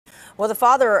Well, the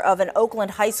father of an Oakland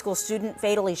High School student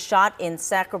fatally shot in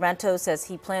Sacramento says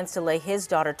he plans to lay his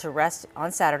daughter to rest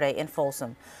on Saturday in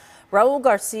Folsom. Raul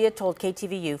Garcia told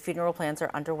KTVU funeral plans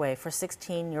are underway for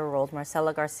 16-year-old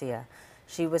Marcella Garcia.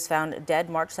 She was found dead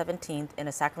March 17th in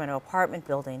a Sacramento apartment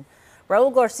building.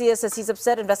 Raul Garcia says he's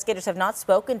upset investigators have not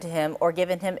spoken to him or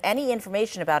given him any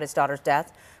information about his daughter's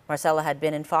death. Marcella had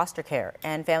been in foster care,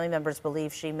 and family members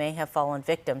believe she may have fallen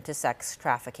victim to sex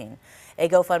trafficking. A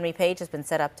GoFundMe page has been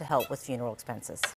set up to help with funeral expenses.